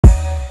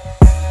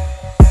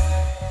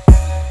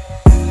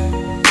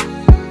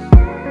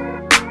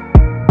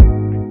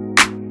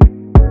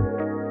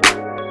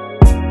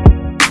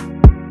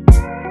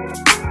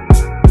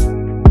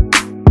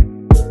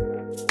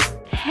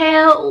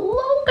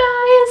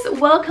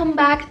welcome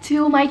back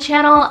to my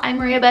channel. I'm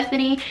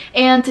Bethany,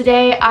 and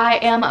today I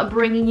am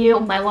bringing you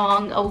my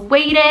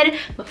long-awaited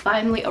but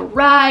finally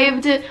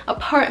arrived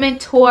apartment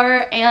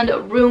tour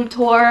and room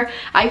tour.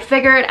 I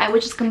figured I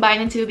would just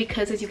combine the two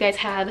because, as you guys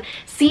have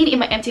seen in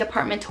my empty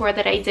apartment tour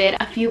that I did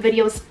a few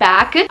videos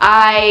back,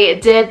 I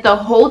did the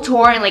whole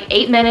tour in like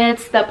 8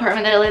 minutes. The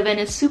apartment that I live in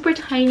is super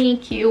tiny,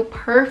 cute,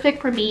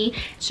 perfect for me.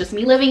 It's just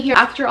me living here.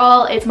 After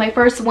all, it's my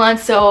first one,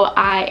 so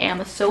I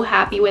am so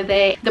happy with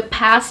it. The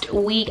past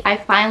week I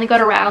finally got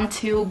around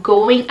to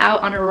going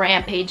out on a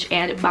rampage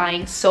and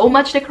buying so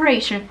much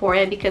decoration for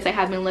it because I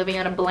have been living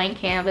on a blank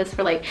canvas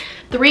for like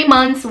 3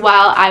 months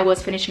while I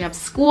was finishing up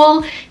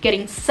school,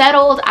 getting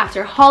settled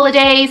after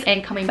holidays,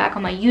 and coming back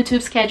on my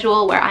YouTube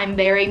schedule where I'm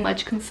very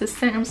much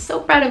consistent. I'm so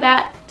proud of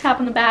that. Tap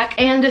on the back.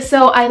 And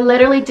so I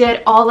literally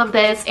did all of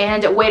this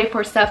and waited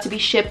for stuff to be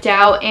shipped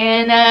out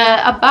in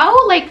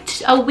about like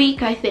a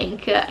week, I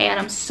think, and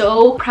I'm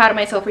so proud of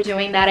myself for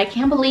doing that. I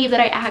can't believe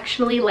that I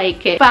actually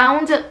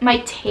found my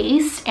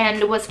taste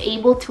and was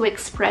able to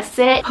express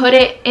it, put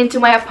it into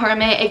my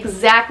apartment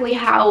exactly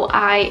how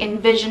I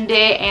envisioned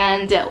it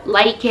and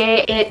like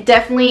it. It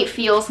definitely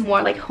feels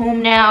more like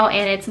home now,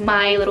 and it's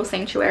my little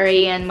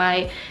sanctuary and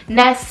my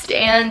nest,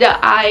 and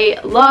I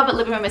love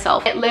living by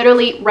myself. I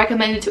literally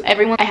recommend it to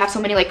everyone. I have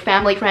so many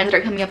family friends that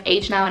are coming of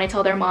age now, and I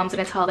tell their moms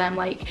and I tell them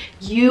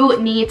you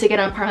need to get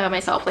an apartment by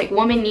myself.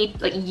 Women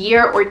need a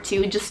year or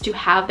two just to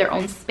have their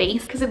own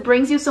space because it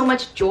brings you so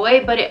much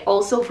joy, but it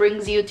also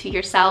brings you to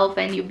yourself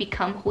and you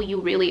become who you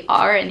really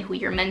are and who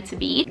you're meant to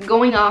be.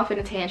 Going off in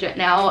a tangent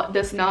now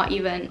does not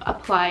even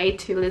apply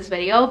to this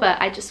video,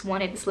 but I just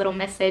wanted this little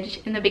message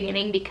in the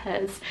beginning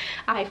because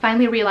I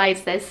finally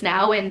realized this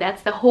now, and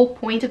that's the whole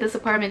point of this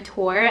apartment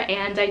tour.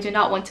 And I do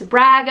not want to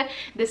brag.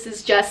 This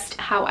is just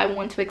how I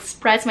want to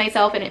express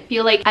myself, and I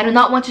feel like I do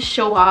not want to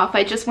show off.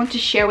 I just want to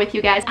share with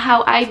you guys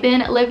how I've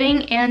been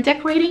living and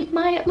decorating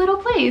my little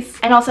place.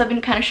 And also I've been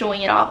kind of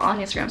showing it off on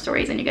Instagram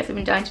stories, and you guys have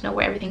been dying to know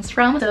where everything's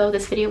from, so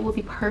this video will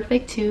be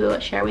perfect to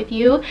share with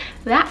you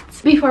that.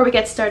 Before we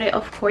get started,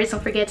 of course,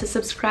 don't forget to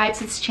subscribe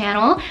to this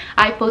channel.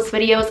 I post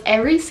videos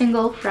every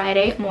single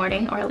Friday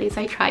morning, or at least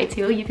I try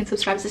to. You can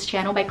subscribe to this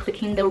channel by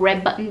clicking the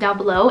red button down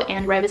below,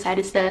 and right beside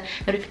is the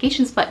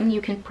notifications button.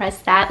 You can press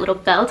that little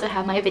bell to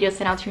have my videos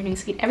sent out to your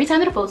newsfeed every time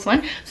that I post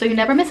one, so you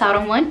never miss out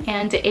on one.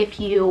 And if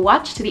you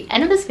watch to the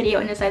end of this video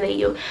and decide that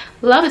you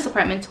love this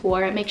apartment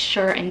tour, make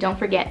sure and don't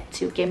forget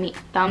to give me a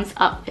thumbs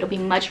up. It'll be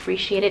much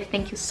appreciated.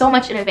 Thank you so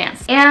much in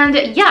advance.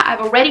 And yeah,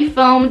 I've already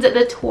filmed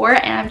the tour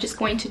and I'm just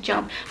going to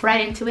jump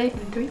right into it in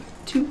 3,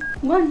 2,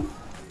 1.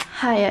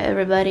 Hiya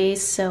everybody,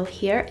 so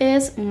here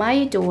is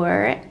my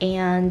door,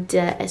 and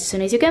as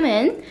soon as you come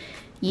in,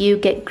 you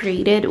get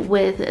greeted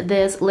with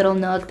this little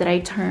nook that I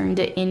turned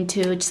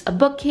into just a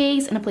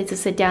bookcase and a place to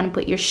sit down and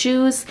put your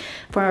shoes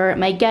for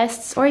my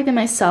guests or even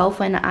myself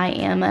when I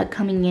am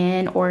coming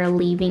in or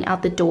leaving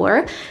out the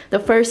door. The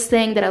first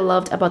thing that I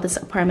loved about this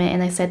apartment,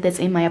 and I said this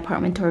in my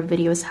apartment tour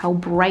video, is how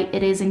bright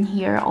it is in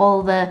here.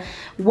 All the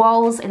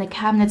walls and the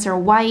cabinets are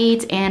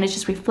white, and it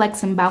just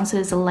reflects and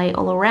bounces the light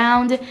all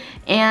around.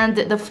 And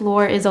the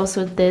floor is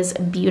also this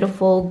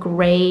beautiful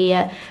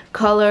gray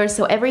color,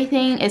 so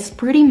everything is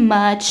pretty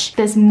much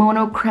this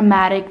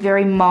monochromatic,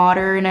 very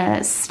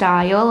modern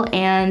style,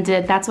 and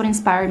that's what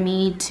inspired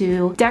me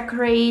to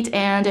decorate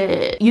and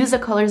use the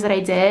colors that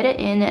I did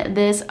in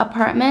this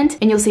apartment.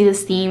 And you'll see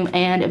this theme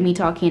and me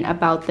talking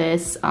about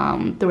this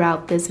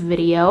throughout this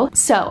video.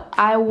 So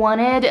I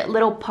wanted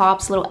little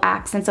pops, little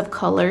accents of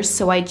colors,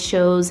 so I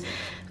chose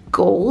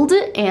gold,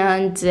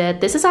 and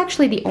this is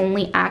actually the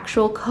only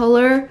actual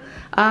color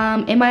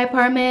in my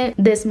apartment.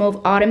 This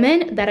mauve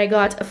ottoman that I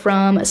got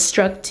from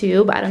Struck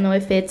Tube. I don't know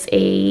if it's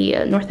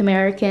a North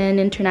American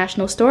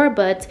international store,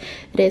 but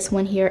it is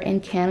one here in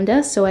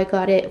Canada. So I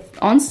got it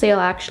on sale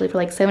actually for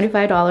like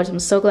 $75. I'm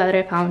so glad that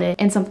I found it.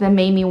 And something that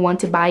made me want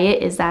to buy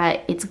it is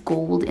that it's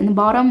gold in the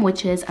bottom,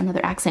 which is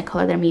another accent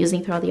color that I'm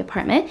using throughout the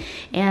apartment.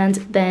 And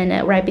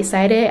then right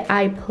beside it,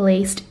 I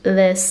placed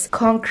this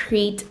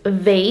concrete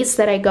vase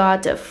that I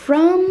got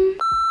from...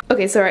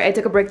 Okay, sorry, I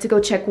took a break to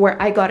go check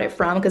where I got it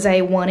from because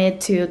I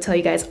wanted to tell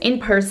you guys in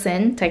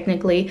person,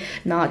 technically,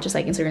 not just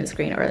inserting the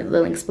screen or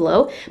the links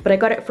below. But I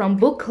got it from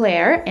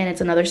BOOKCASE, and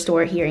it's another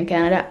store here in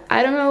Canada.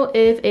 I don't know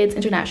if it's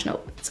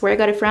international. It's where I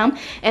got it from.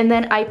 And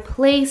then I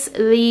placed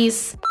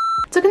these...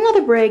 Took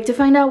another break to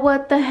find out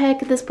what the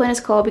heck this plant is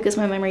called because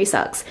my memory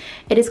sucks.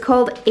 It is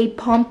called a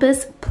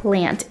pampas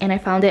plant, and I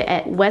found it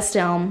at West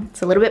Elm.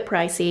 It's a little bit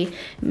pricey.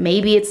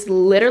 Maybe it's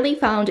literally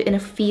found in a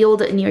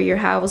field near your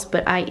house,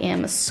 but I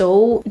am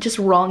so just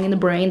wrong in the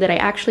brain that I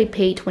actually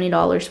paid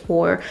 $20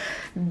 for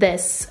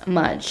this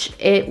much.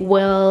 It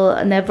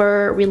will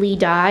never really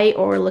die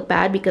or look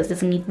bad because it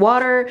doesn't need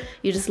water.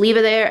 You just leave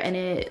it there and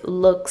it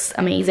looks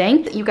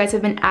amazing. You guys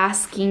have been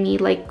asking me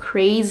like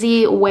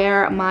crazy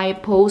where my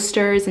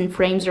posters and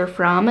frames are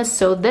from.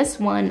 So this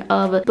one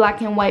of black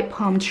and white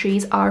palm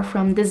trees are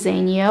from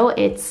Desenio.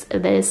 It's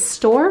this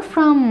store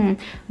from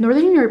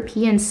Northern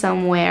European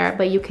somewhere,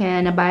 but you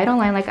can buy it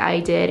online like I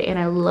did, and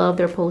I love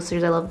their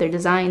posters. I love their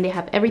design. They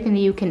have everything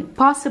that you can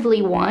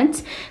possibly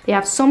want. They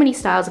have so many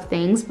styles of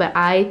things, but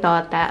I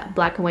thought that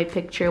black and white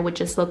picture would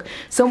just look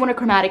so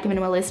monochromatic and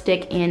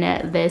minimalistic in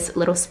this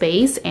little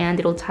space, and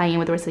it'll tie in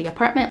with the rest of the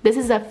apartment. This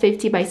is a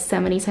 50 by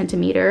 70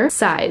 centimeter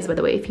size, by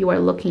the way, if you are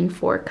looking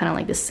for kind of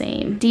like the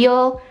same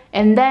deal.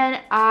 And then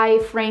I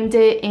framed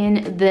it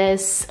in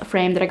this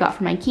frame that I got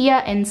from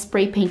IKEA and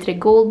spray painted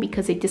it gold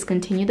because they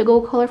discontinued the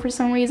gold color for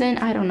some reason.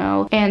 I don't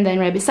know. And then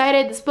right beside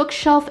it, this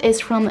bookshelf is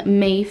from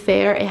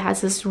Mayfair. It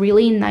has this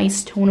really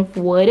nice tone of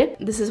wood.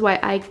 This is why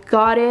I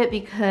got it,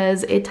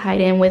 because it tied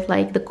in with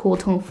like the cool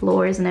tone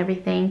floors and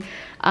everything.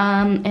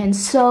 And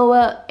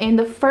so in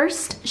the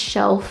first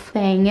shelf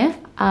thing,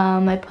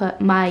 I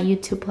put my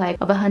YouTube plaque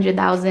of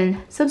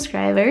 100,000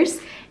 subscribers.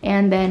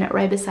 And then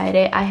right beside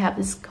it, I have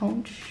this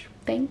conch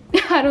thing.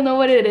 I don't know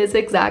what it is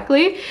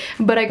exactly,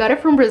 but I got it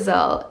from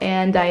Brazil,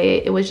 and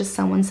it was just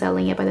someone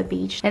selling it by the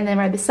beach. And then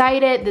right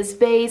beside it, this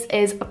vase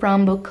is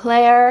from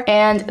BOOKCASE,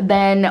 and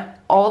then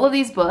all of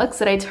these books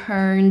that I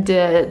turned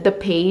the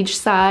page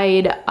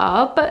side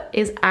up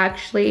is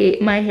actually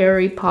my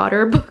Harry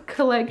Potter book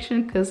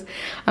collection, because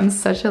I'm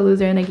such a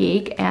loser and a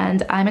geek,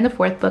 and I'm in the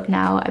 4th book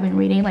now. I've been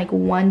reading like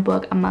 1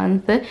 book a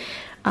month.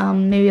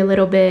 Maybe a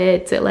little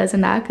bit less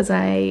than that because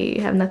I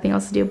have nothing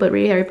else to do but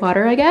read Harry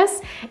Potter, I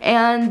guess.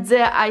 And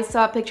I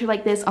saw a picture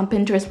like this on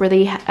Pinterest where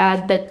they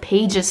had the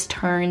pages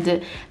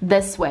turned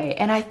this way,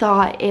 and I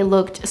thought it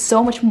looked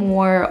so much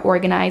more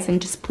organized and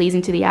just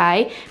pleasing to the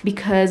eye,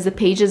 because the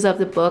pages of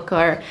the book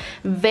are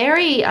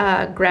very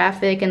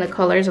graphic and the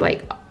colors are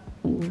like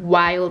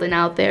wild and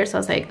out there. So I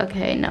was like,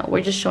 okay, no,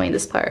 we're just showing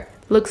this part.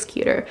 Looks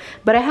cuter.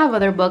 But I have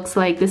other books,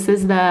 like this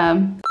is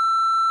the...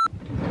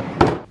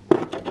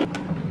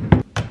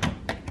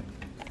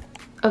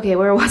 Okay,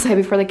 where was I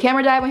before the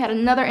camera died? We had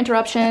another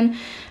interruption.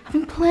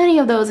 Having plenty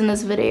of those in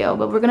this video,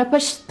 but we're gonna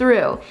push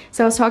through.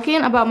 So I was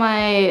talking about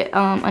my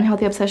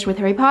unhealthy obsession with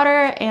Harry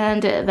Potter,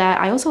 and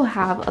that I also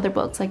have other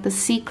books like The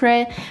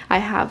Secret. I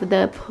have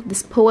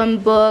this poem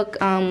book,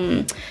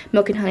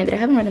 Milk and Honey, that I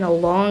haven't read in a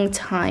long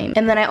time.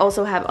 And then I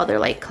also have other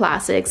like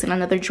classics in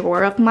another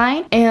drawer of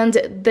mine. And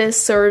this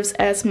serves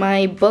as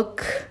my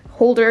book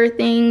holder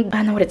thing. I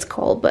don't know what it's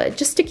called, but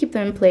just to keep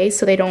them in place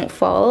so they don't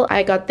fall.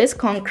 I got this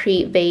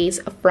concrete vase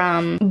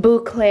from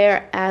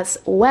BOOKCASE as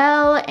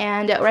well,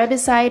 and right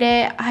beside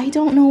it, I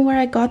don't know where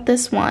I got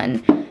this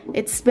one.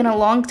 It's been a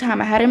long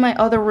time. I had it in my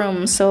other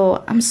room,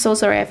 so I'm so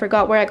sorry. I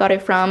forgot where I got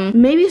it from.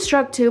 Maybe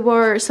StruckTube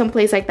or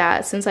someplace like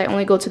that, since I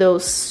only go to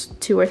those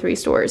 2 or 3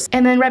 stores.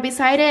 And then right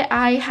beside it,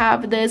 I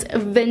have this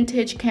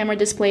vintage camera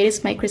display.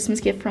 It's my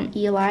Christmas gift from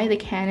Eli, the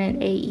Canon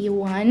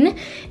AE1,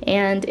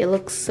 and it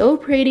looks so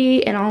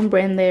pretty and on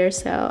brand there,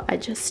 so I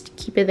just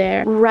keep it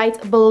there. Right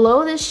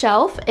below this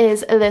shelf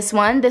is this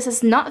one. This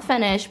is not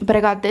finished, but I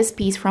got this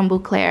piece from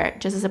BOOKCASE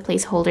just as a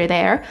placeholder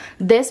there.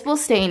 This will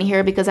stay in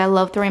here because I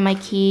love throwing my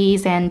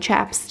keys and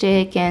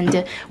chapstick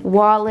and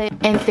wallet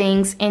and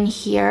things in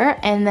here.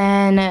 And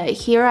then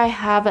here I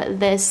have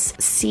this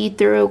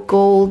see-through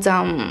gold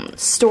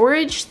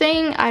storage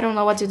thing. I don't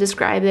know what to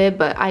describe it,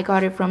 but I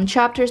got it from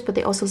Chapters, but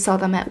they also sell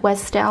them at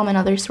West Elm and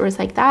other stores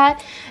like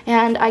that.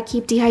 And I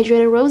keep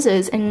dehydrated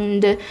roses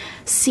and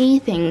sea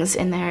things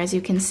in there, as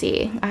you can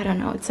see. I don't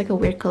know, it's like a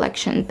weird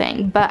collection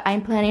thing, but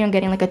I'm planning on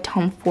getting like a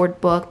Tom Ford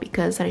book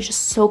because that is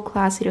just so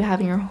classy to have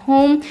in your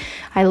home.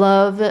 I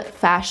love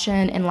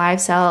fashion and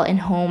lifestyle and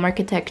home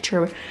architecture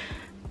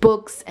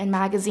books and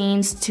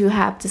magazines to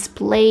have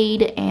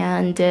displayed,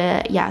 and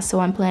yeah, so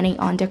I'm planning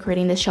on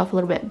decorating this shelf a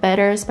little bit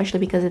better,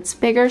 especially because it's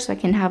bigger, so I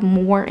can have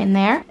more in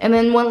there. And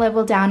then one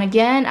level down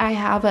again, I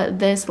have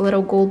this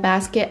little gold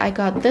basket. I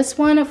got this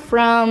one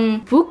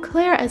from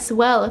BOOKCASE as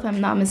well, if I'm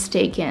not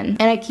mistaken.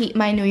 And I keep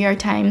my New York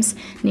Times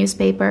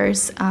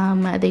newspapers.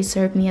 They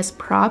serve me as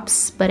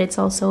props, but it's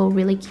also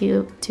really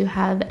cute to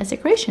have as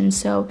decoration,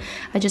 so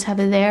I just have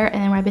it there.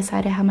 And then right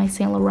beside it, I have my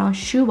Saint Laurent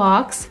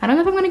shoebox. I don't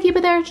know if I'm gonna keep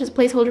it there, just a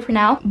placeholder for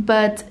now,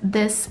 but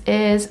this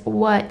is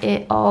what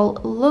it all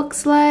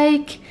looks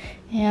like,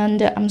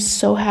 and I'm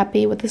so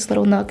happy with this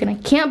little nook, and I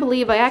can't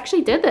believe I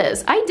actually did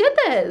this.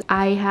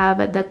 I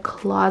have the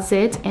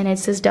closet, and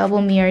it's this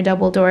double mirror,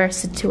 double door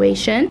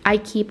situation. I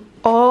keep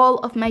all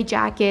of my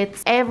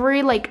jackets,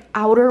 every like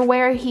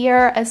outerwear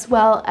here, as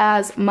well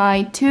as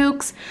my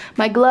toques,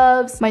 my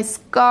gloves, my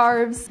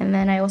scarves, and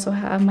then I also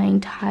have my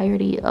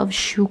entirety of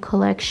shoe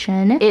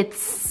collection.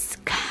 It's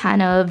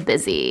kind of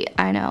busy,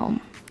 I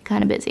know.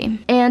 Kind of busy.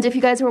 And if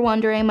you guys were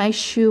wondering, my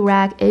shoe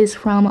rack is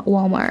from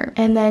Walmart.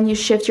 And then you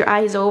shift your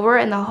eyes over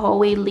and the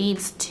hallway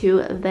leads to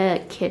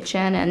the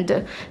kitchen,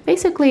 and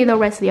basically the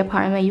rest of the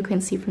apartment you can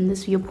see from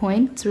this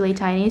viewpoint. It's really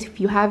tiny. If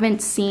you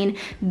haven't seen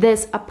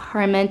this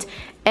apartment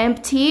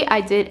empty.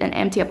 I did an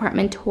empty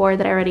apartment tour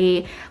that I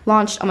already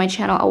launched on my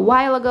channel a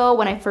while ago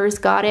when I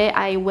first got it.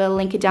 I will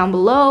link it down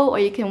below, or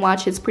you can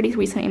watch it. It's pretty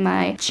recent in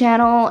my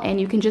channel, and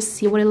you can just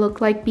see what it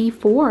looked like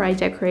before I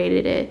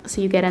decorated it,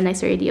 so you get a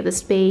nicer idea of the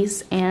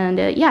space. And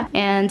yeah,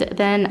 and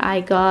then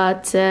I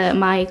got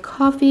my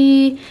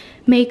coffee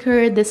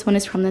maker. This one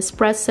is from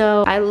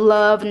Nespresso. I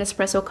love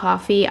Nespresso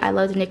coffee. I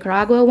love the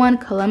Nicaragua one,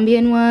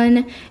 Colombian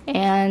one,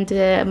 and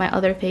my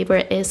other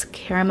favorite is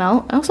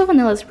caramel. Also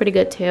vanilla is pretty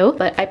good too.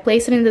 But I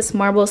placed it in this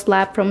marble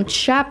slab from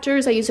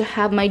Chapters. I used to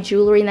have my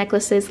jewelry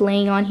necklaces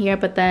laying on here,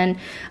 but then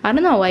I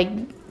don't know,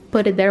 I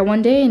put it there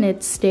one day and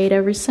it stayed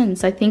ever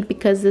since. I think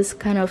because this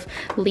kind of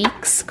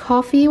leaks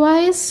coffee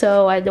wise,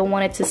 so I don't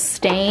want it to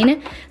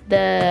stain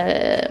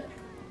the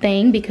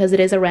thing because it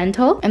is a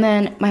rental. And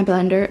then my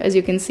blender, as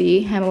you can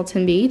see,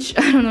 Hamilton Beach.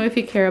 I don't know if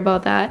you care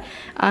about that.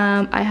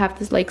 I have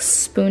this like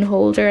spoon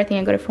holder. I think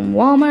I got it from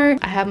Walmart.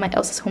 I have my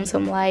Elsa's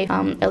Homesome Life,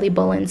 Ellie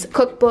Bullen's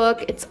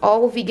cookbook. It's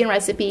all vegan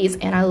recipes,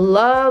 and I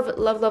love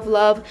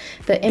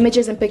the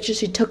images and pictures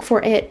she took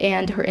for it,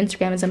 and her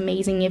Instagram is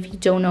amazing. If you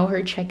don't know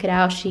her, check it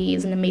out. She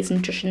is an amazing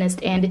nutritionist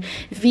and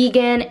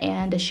vegan,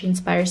 and she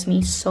inspires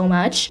me so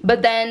much.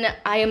 But then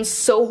I am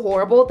so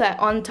horrible that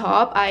on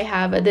top I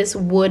have this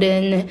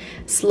wooden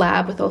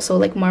slab with also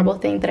like marble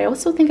thing that I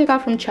also think I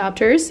got from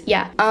Chapters.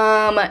 Yeah.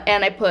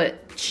 And I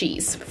put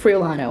cheese,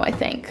 Friulano, I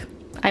think.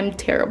 I'm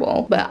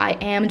terrible, but I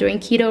am doing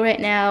keto right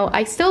now.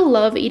 I still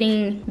love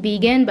eating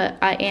vegan, but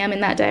I am in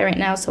that diet right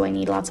now, so I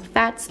need lots of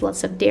fats,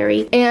 lots of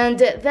dairy. And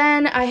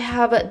then I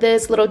have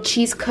this little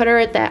cheese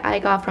cutter that I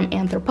got from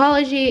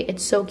Anthropologie.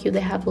 It's so cute. They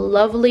have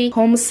lovely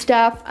home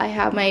stuff. I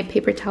have my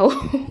paper towel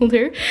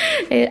holder.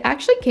 It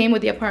actually came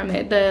with the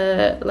apartment.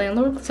 The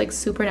landlord was like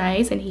super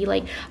nice, and he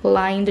like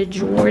lined the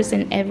drawers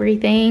and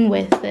everything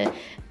with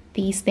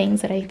these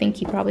things that I think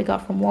he probably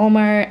got from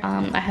Walmart.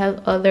 I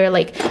have other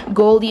like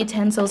gold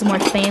utensils, more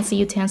fancy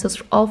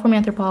utensils, all from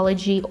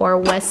Anthropologie or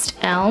West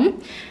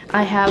Elm.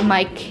 I have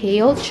my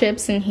kale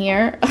chips in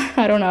here.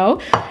 I don't know.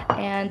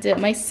 And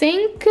my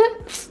sink.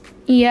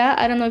 Yeah,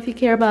 I don't know if you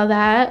care about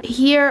that.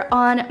 Here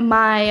on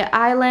my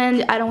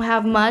island, I don't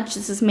have much.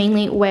 This is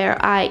mainly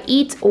where I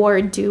eat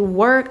or do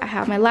work. I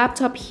have my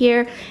laptop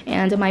here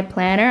and my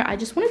planner. I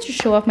just wanted to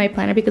show off my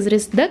planner because it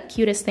is the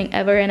cutest thing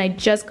ever, and I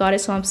just got it,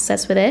 so I'm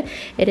obsessed with it.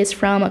 It is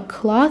from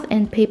Cloth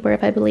and Paper,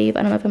 if I believe.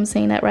 I don't know if I'm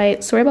saying that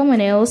right. Sorry about my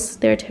nails.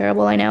 They're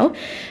terrible, I know.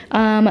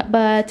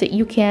 But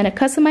you can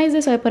customize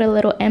this. So I put a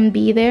little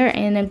MB there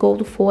and a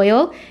gold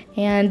foil.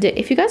 And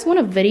if you guys want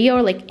a video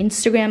or like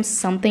Instagram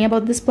something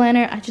about this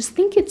planner, I just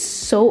think it's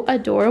so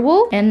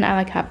adorable. And I'm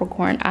a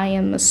Capricorn. I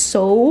am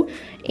so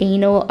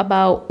anal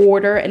about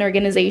order and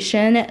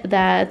organization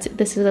that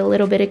this is a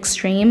little bit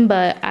extreme,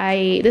 but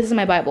this is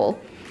my Bible.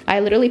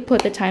 I literally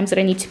put the times that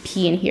I need to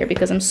pee in here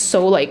because I'm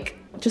so like,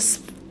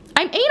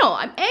 I'm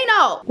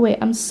anal. Wait,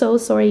 I'm so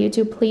sorry,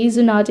 YouTube. Please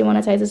do not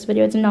demonetize this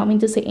video. I did not mean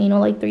to say anal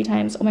like 3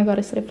 times. Oh my god,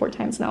 I said it 4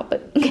 times now,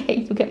 but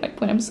okay, you get my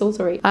point. I'm so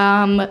sorry.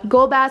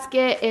 Gold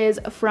basket is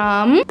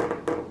from...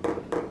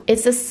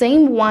 It's the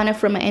same one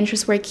from my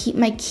interest where I keep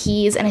my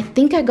keys, and I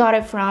think I got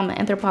it from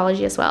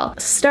Anthropologie as well.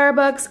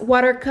 Starbucks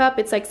water cup.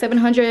 It's like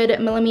 700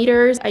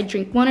 milliliters. I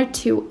drink 1 or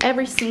 2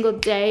 every single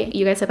day.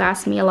 You guys have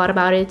asked me a lot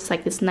about it. It's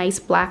like this nice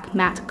black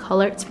matte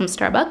color. It's from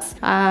Starbucks.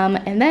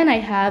 And then I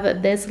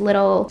have this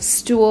little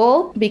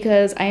stool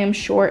because I am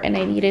short and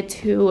I needed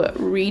to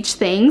reach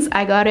things.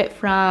 I got it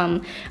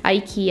from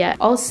IKEA.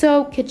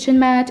 Also, kitchen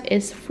mat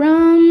is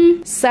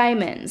from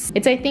Simon's.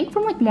 It's I think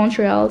from like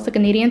Montreal. It's a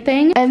Canadian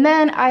thing. And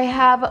then I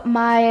have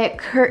my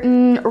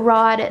curtain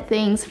rod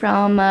things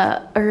from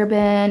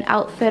Urban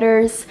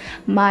Outfitters.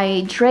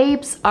 My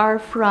drapes are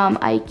from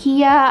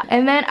IKEA.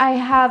 And then I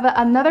have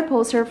another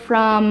poster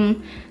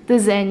from the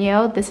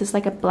Zenio. This is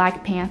like a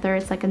Black Panther.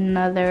 It's like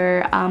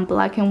another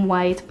black and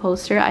white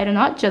poster. I do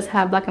not just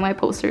have black and white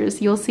posters.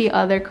 You'll see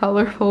other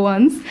colorful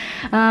ones.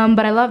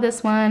 But I love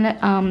this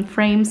one.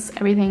 Frames,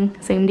 everything,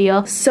 same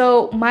deal.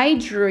 So my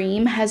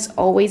dream has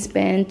always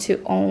been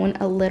to own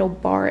a little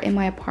bar in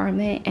my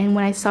apartment. And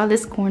when I saw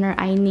this corner,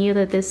 I knew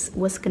that this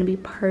was gonna be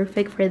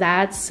perfect for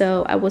that.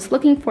 So I was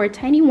looking for a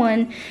tiny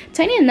one,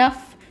 tiny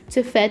enough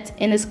to fit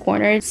in this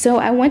corner. So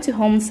I went to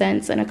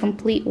HomeSense in a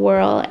complete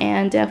whirl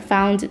and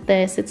found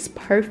this. It's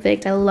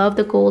perfect. I love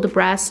the gold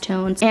brass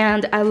tones,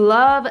 and I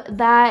love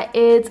that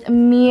it's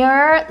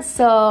mirror,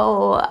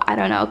 so I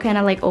don't know, kind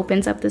of like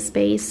opens up the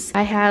space.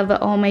 I have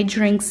all my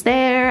drinks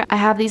there. I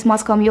have these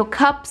Moscow Mule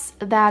cups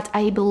that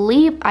I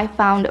believe I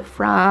found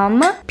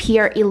from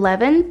Pier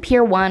 11,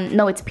 Pier 1,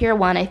 no, it's Pier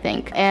 1 I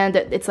think, and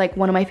it's like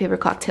one of my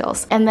favorite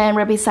cocktails. And then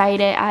right beside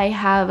it I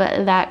have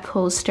that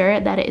coaster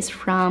that is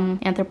from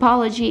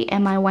Anthropologie. empty,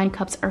 and my wine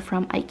cups are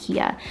from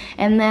IKEA.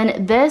 And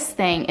then this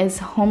thing is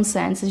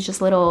HomeSense. It's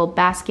just a little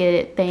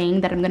basket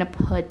thing that I'm gonna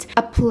put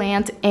a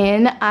plant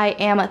in. I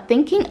am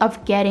thinking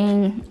of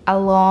getting a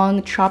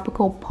long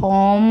tropical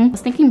palm. I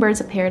was thinking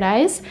birds of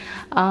paradise.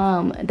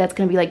 That's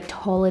gonna be like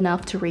tall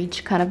enough to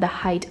reach kind of the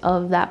height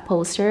of that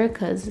poster,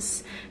 because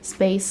this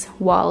space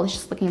wall is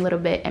just looking a little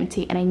bit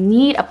empty, and I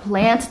need a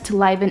plant to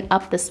liven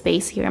up the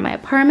space here in my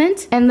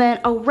apartment. And then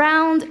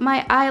around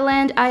my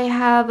island, I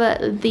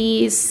have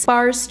these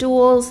bar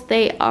stools.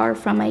 They are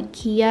from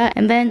IKEA.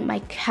 And then my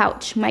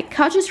couch. My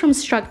couch is from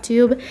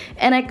StruckTube,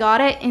 and I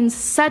got it in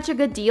such a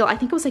good deal. I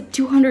think it was like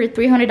 $200,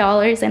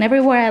 $300, and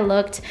everywhere I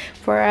looked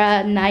for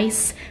a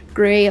nice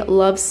gray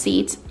love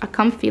seat, a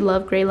comfy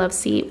gray love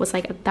seat, was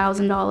like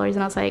 $1,000,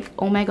 and I was like,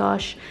 oh my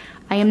gosh,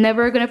 I am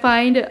never gonna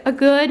find a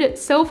good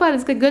sofa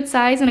that's a good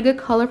size and a good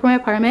color for my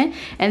apartment.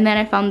 And then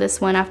I found this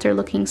one after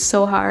looking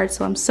so hard,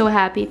 so I'm so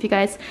happy. If you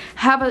guys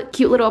have a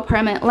cute little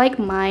apartment like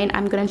mine,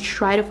 I'm gonna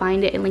try to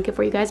find it and link it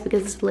for you guys,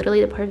 because it's literally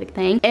the perfect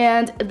thing.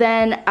 And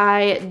then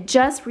I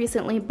just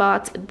recently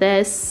bought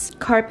this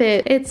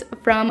carpet. It's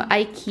from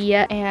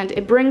IKEA, and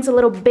it brings a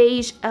little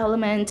beige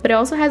element, but it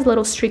also has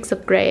little streaks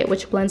of gray,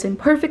 which blends in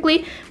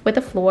perfectly with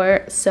the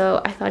floor.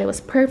 So I thought it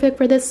was perfect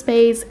for this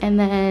space. And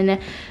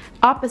then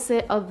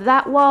opposite of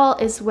that wall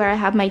is where I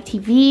have my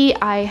TV.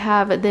 I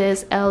have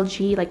this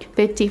LG like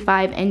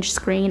 55-inch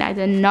screen. I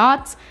did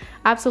not,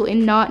 absolutely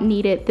not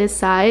need it this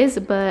size,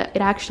 but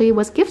it actually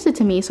was gifted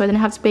to me, so I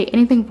didn't have to pay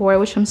anything for it,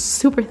 which I'm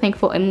super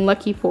thankful and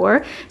lucky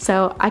for.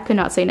 So I could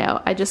not say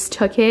no. I just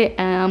took it.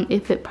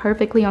 It fit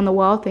perfectly on the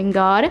wall, thank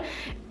God.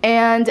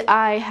 And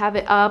I have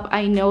it up.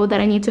 I know that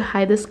I need to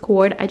hide this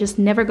cord. I just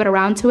never got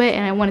around to it,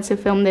 and I wanted to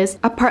film this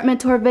apartment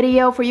tour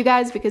video for you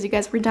guys because you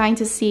guys were dying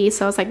to see.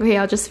 So I was like, okay,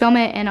 I'll just film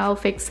it and I'll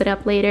fix it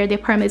up later. The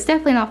apartment is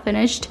definitely not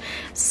finished,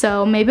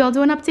 so maybe I'll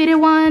do an updated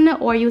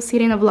one, or you'll see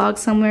it in a vlog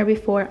somewhere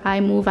before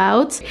I move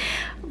out.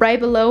 Right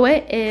below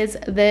it is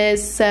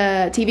this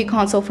TV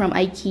console from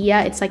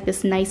IKEA. It's like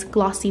this nice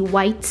glossy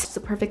white. It's the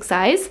perfect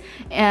size,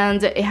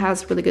 and it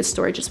has really good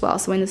storage as well.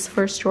 So in this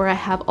first drawer, I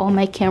have all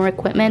my camera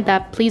equipment.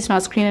 That, please do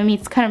not scream at me.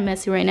 It's kind of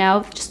messy right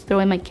now, just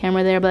throwing my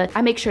camera there, but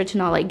I make sure to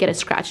not like get it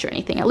scratched or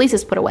anything. At least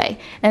it's put away.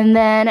 And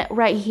then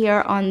right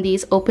here on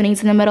these openings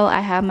in the middle,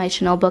 I have my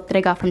Chanel book that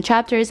I got from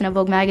Chapters and a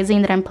Vogue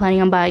magazine that I'm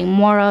planning on buying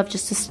more of,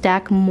 just to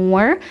stack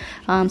more.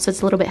 So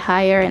it's a little bit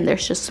higher, and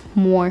there's just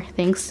more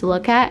things to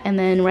look at. And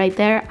then right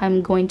there,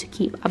 I'm going to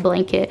keep a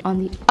blanket.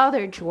 On the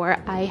other drawer,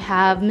 I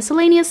have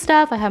miscellaneous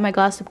stuff. I have my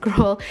Gossip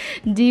Girl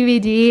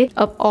DVD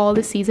of all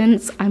the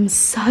seasons. I'm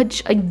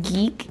such a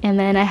geek. And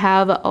then I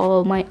have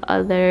all my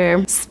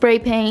other spray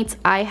paints.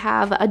 I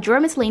have a drawer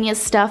of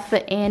miscellaneous stuff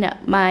in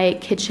my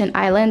kitchen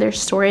island.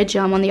 There's storage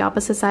on the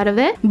opposite side of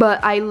it,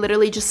 but I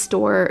literally just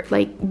store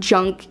like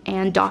junk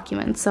and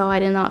documents, so I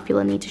did not feel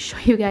a need to show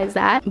you guys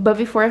that. But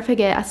before I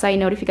forget, a side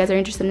note, if you guys are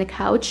interested in the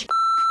couch,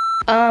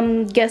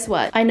 guess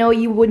what? I know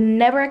you would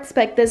never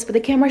expect this, but the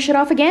camera shut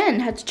off again.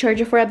 Had to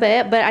charge it for a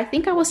bit, but I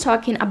think I was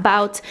talking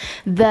about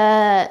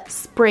the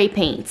spray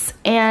paints,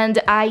 and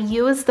I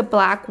used the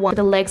black one for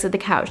the legs of the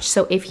couch.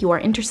 So if you are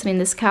interested in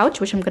this couch,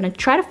 which I'm gonna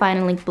try to find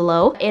a link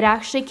below, it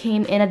actually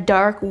came in a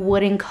dark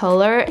wooden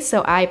color,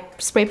 so I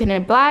spray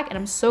painted it black, and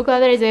I'm so glad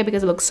that I did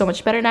because it looks so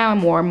much better now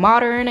and more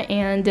modern,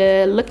 and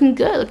looking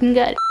good, looking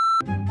good.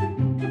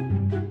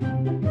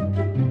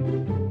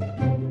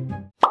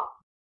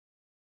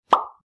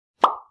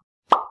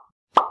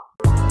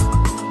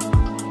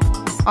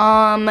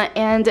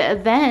 And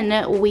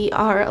then we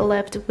are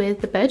left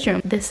with the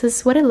bedroom. This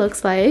is what it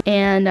looks like,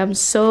 and I'm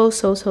so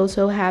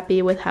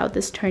happy with how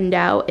this turned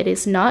out. It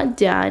is not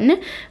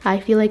done. I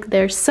feel like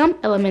there's some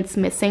elements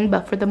missing,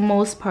 but for the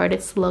most part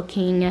it's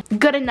looking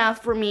good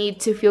enough for me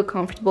to feel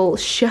comfortable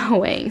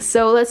showing.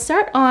 So let's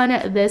start on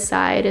this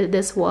side,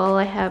 this wall.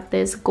 I have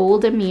this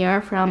golden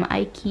mirror from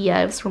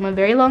IKEA. It was from a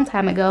very long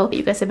time ago.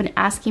 You guys have been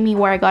asking me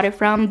where I got it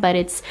from, but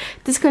it's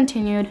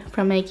discontinued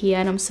from IKEA,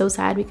 and I'm so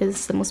sad because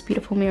it's the most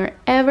beautiful mirror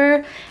ever.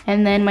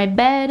 And then my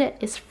bed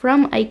is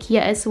from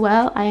IKEA as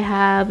well. I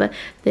have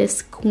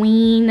this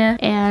queen,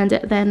 and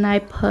then I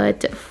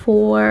put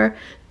 4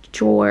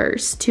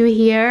 drawers, 2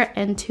 here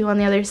and 2 on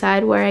the other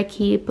side, where I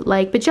keep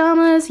like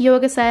pajamas,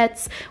 yoga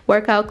sets,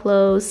 workout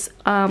clothes,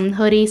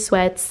 hoodie,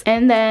 sweats.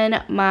 And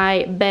then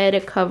my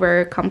bed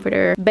cover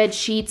comforter bed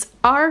sheets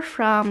are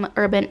from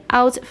Urban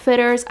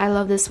Outfitters. I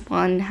love this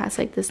one. It has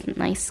like this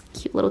nice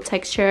cute little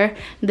texture.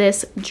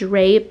 This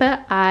drape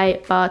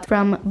I bought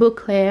from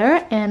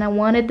BOOKCASE, and I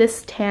wanted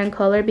this tan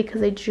color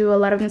because I drew a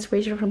lot of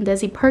inspiration from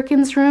Desi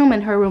Perkins' room,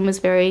 and her room is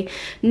very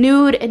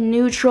nude and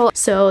neutral,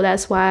 so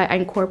that's why I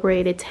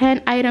incorporated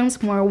tan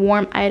items, more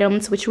warm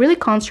items, which really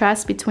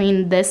contrasts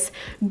between this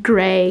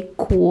gray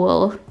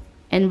cool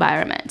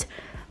environment.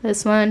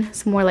 This one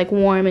is more like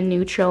warm and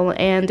neutral,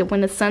 and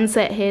when the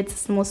sunset hits,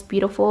 it's the most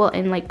beautiful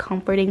and like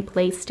comforting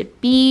place to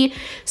be.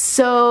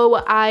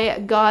 So I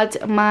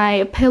got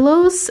my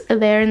pillows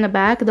there in the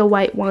back, the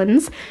white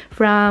ones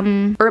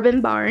from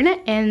Urban Barn,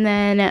 and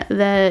then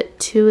the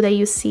two that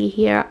you see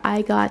here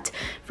I got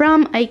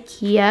from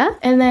IKEA.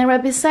 And then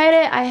right beside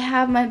it I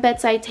have my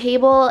bedside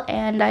table,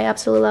 and I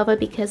absolutely love it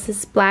because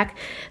this black,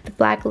 the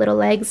black little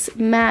legs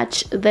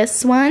match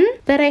this one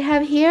that I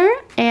have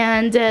here,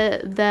 and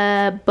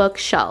the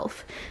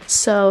bookshelf.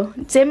 So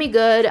demi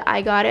good.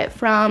 I got it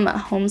from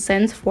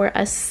HomeSense for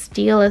a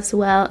steal as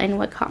well, and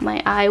what caught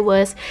my eye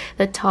was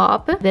the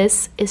top.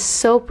 This is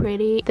so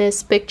pretty.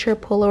 This picture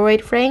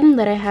Polaroid frame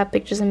that I have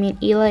pictures of me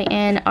and Eli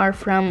in are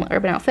from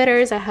Urban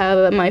Outfitters. I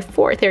have my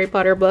 4th Harry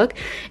Potter book,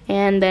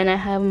 and then I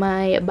have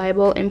my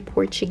Bible in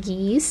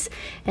Portuguese,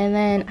 and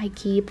then I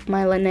keep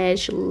my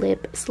Laneige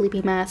lip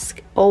sleeping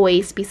mask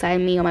always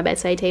beside me on my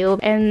bedside table.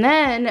 And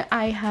then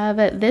I have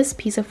this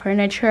piece of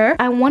furniture.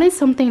 I wanted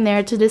something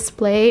there to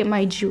display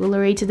my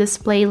jewelry, to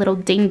display little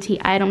dainty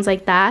items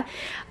like that.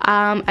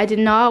 I did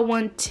not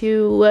want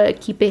to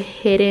keep it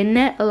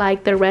hidden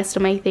like the rest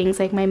of my things,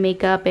 like my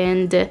makeup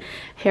and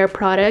hair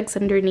products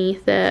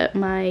underneath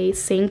my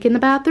sink in the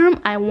bathroom.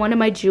 I wanted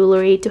my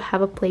jewelry to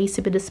have a place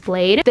to be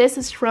displayed. This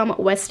is from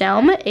West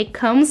Elm. It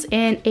comes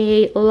in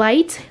a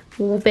light,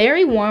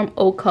 very warm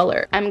oak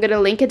color. I'm gonna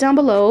link it down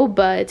below,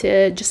 but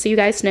just so you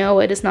guys know,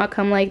 it does not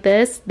come like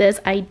this. This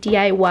I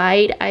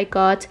DIY'd. I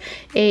got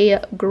a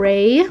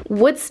gray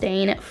wood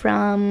stain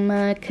from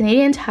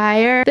Canadian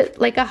Tire,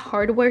 like a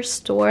hardware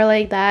store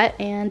like that,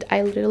 and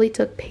I literally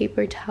took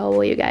paper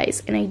towel, you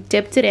guys, and I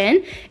dipped it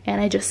in and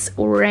I just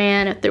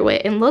ran through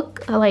it, and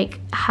look like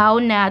how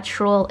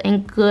natural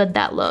and good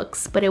that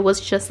looks. But it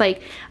was just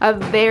like a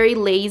very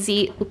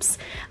lazy,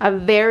 a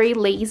very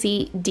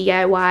lazy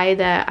DIY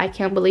that I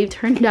can't believe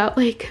turned out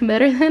like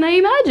better than I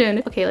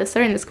imagined. Okay, let's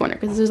start in this corner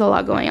because there's a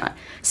lot going on.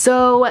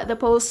 So the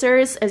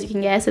posters, as you can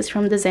guess, is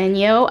from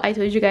Desenio. I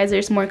told you guys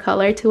there's more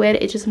color to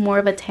it. It's just more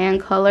of a tan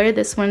color.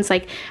 This one's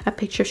like a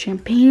picture of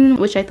champagne,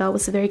 which I thought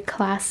was very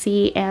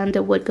classy and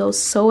would go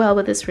so well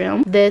with this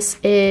room. This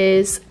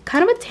is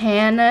kind of a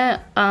tan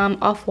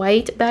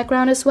off-white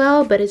background as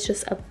well, but it's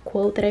just a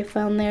quote that I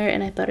found there,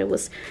 and I thought it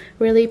was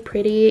really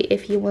pretty.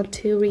 If you want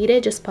to read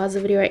it, just pause the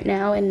video right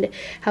now and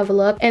have a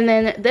look. And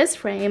then this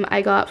frame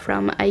I got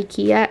from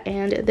IKEA,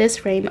 and this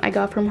frame I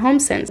got from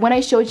HomeSense. When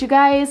I showed you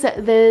guys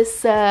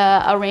this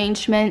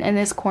arrangement in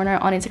this corner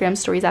on Instagram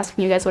stories,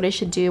 asking you guys what I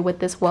should do with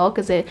this wall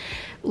because it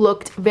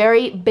looked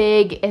very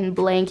big and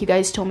blank, you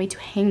guys told me to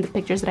hang the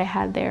pictures that I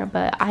had there,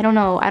 but I don't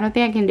know, I don't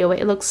think I can do it.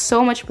 It looks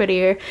so much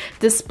prettier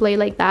displayed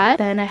like that.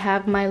 Then I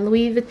have my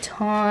Louis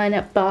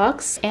Vuitton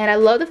box, and I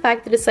love the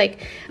fact that it's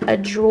like a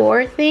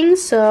drawer thing,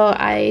 so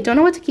I don't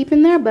know what to keep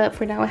in there, but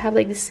for now I have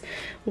like this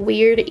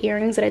weird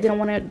earrings that I didn't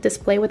want to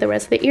display with the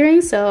rest of the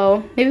earrings,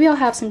 so maybe I'll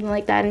have something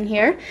like that in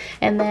here.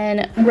 And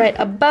then right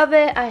above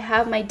it I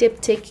have my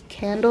diptych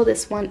candle.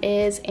 This one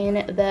is in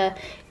the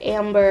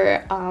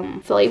amber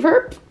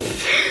flavor.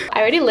 I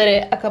already lit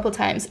it a couple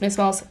times and it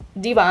smells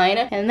divine.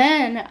 And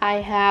then I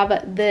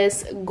have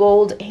this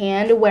gold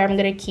hand where I'm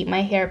gonna keep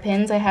my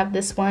hairpins. I have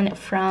this one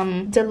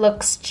from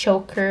Deluxe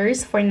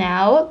Chokers for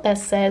now that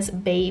says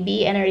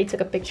baby, and I already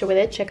took a picture with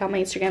it. Check out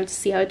my Instagram to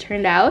see how it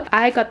turned out.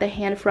 I got the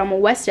hand from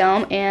West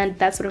Elm, and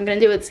that's what I'm gonna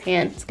do with this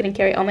hand. It's gonna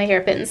carry all my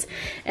hairpins.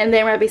 And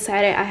then right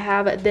beside it I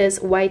have this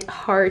white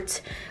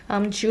heart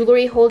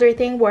jewelry holder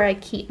thing where I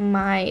keep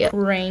my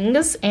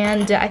rings,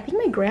 and I think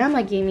my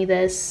grandma gave me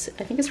this.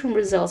 I think it's from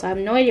Brazil, so I have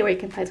no idea where you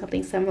can find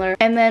something similar.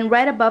 And then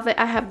right above it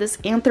I have this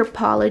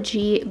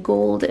Anthropology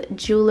gold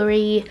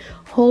jewelry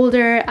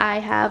holder. I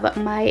have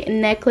my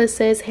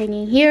necklaces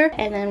hanging here,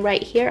 and then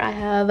right here I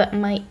have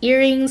my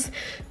earrings,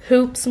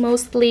 hoops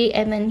mostly,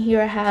 and then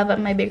here I have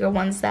my bigger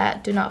ones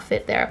that do not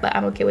fit there, but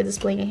I'm okay with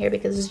displaying it here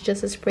because it's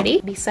just as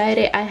pretty. Beside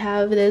it I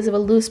have this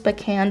Veluspa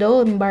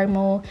candle in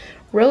Barmo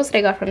Rose that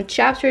I got from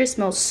Chapter. It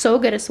smells so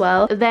good as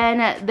well.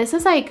 Then this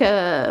is like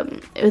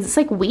it's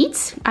like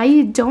wheat.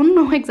 I don't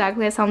know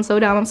exactly. I sound so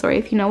dumb. I'm sorry.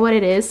 If you know what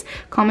it is,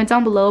 comment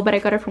down below. But I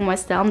got it from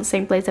West Elm, the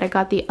same place that I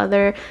got the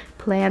other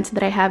plant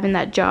that I have in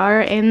that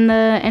jar in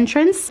the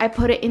entrance. I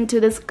put it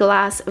into this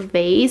glass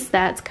vase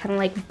that's kind of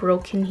like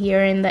broken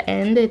here in the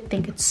end. I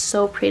think it's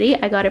so pretty.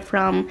 I got it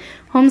from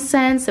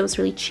HomeSense. It was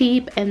really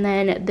cheap. And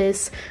then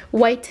this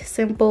white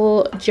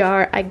simple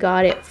jar, I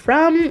got it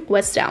from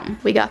West Elm.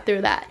 We got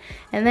through that.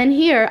 And then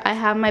here I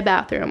have my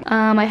bathroom.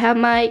 I have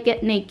my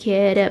Get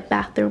Naked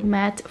bathroom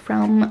mat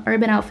from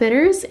Urban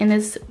Outfitters in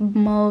this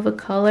mauve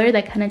color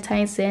that kind of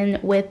ties in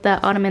with the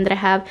ottoman that I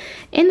have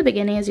in the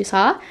beginning, as you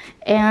saw.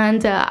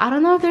 And I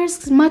don't know if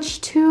there's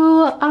much to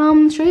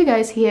show you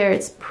guys here.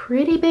 It's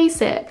pretty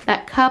basic.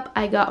 That cup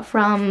I got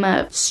from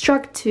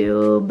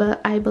StruckTube,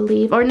 I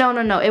believe. Or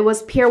no, it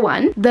was Pier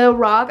 1. The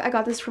rug, I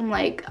got this from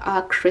like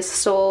a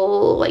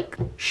crystal like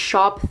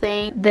shop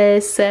thing.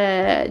 This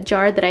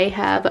jar that I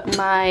have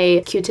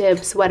my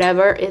Q-tips,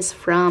 whatever, is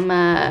from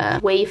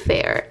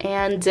Wayfair.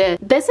 And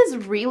this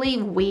is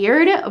really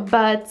weird,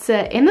 but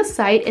in the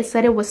site it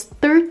said it was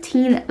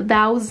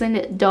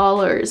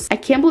 $13,000. I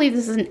can't believe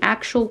this is an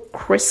actual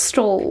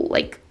crystal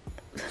like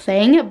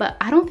thing, but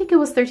I don't think it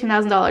was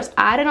 $13,000.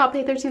 I did not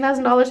pay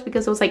 $13,000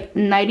 because it was like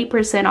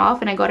 90%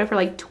 off and I got it for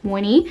like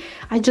 20.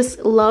 I just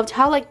loved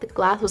how like the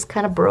glass was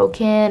kind of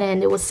broken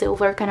and it was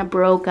silver, kind of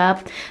broke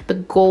up. The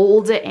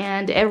gold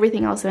and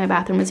everything else in my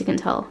bathroom, as you can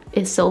tell,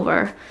 is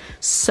silver.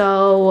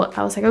 So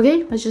I was like,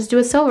 okay, let's just do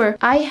it silver.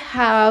 I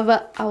have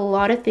a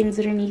lot of things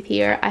underneath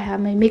here. I have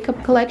my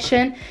makeup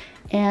collection,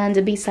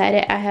 and beside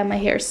it I have my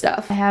hair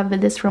stuff. I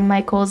have this from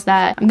Michael's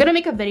that I'm gonna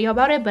make a video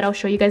about it, but I'll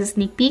show you guys a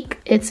sneak peek.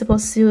 It's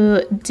supposed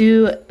to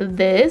do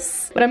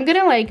this, but I'm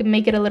gonna like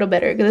make it a little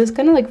better because it's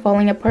kind of like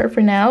falling apart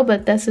for now.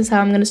 But this is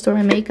how I'm gonna store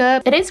my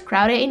makeup. It is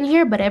crowded in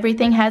here, but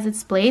everything has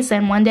its place,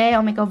 and one day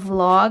I'll make a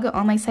vlog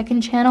on my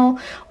second channel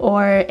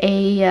or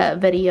a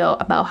video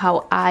about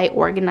how I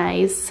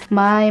organize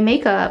my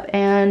makeup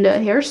and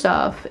hair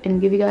stuff and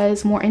give you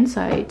guys more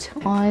insight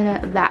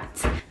on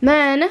that.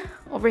 Then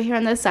over here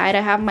on the side, I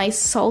have my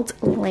salt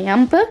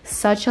lamp.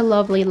 Such a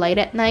lovely light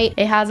at night.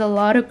 It has a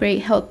lot of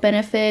great health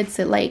benefits.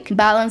 It like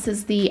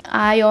balances the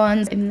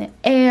ions in the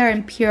air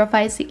and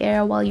purifies the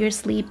air while you're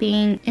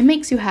sleeping. It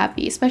makes you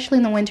happy, especially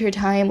in the winter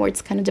time where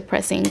it's kind of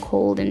depressing,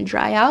 cold and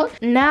dry out.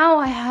 Now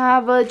I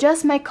have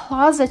just my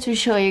closet to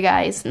show you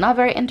guys. Not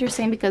very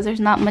interesting because there's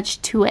not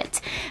much to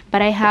it.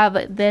 But I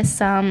have this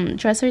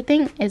dresser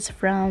thing. It's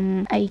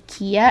from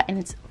IKEA and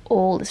it's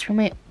old. It's from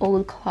my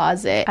old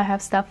closet. I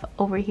have stuff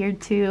over here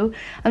too.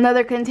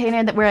 Another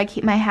container where I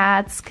keep my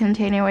hats,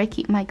 container where I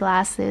keep my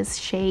glasses,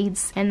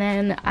 shades, and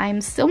then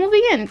I'm still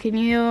moving in. Can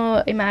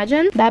you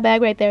imagine? That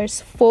bag right there is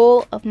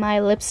full of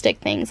my lipstick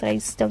things that I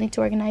still need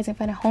to organize and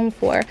find a home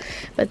for.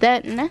 But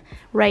then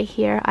right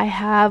here I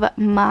have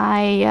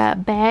my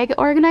bag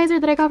organizer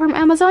that I got from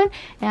Amazon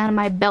and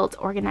my belt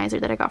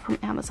organizer that I got from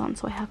Amazon.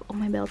 So I have all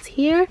my belts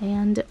here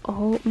and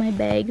all my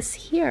bags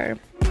here.